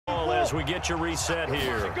as we get you reset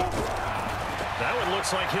here. That one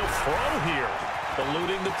looks like he'll throw here.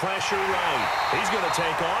 Eluding the pressure right. He's going to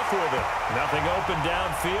take off with it. Nothing open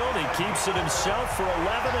downfield. He keeps it himself for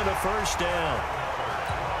 11 and a first down.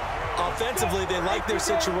 Offensively, they like their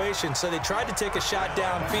situation, so they tried to take a shot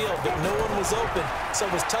downfield, but no one was open. So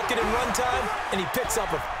it was tuck it in run time, and he picks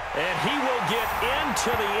up a... And he will get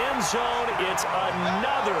into the end zone. It's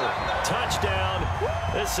another touchdown.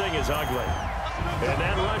 This thing is ugly. And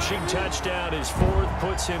that rushing touchdown, his fourth,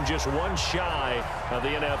 puts him just one shy of the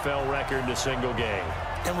NFL record in a single game.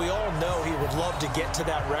 And we all know he would love to get to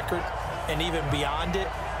that record and even beyond it,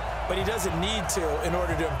 but he doesn't need to in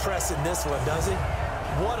order to impress in this one, does he?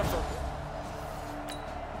 What a...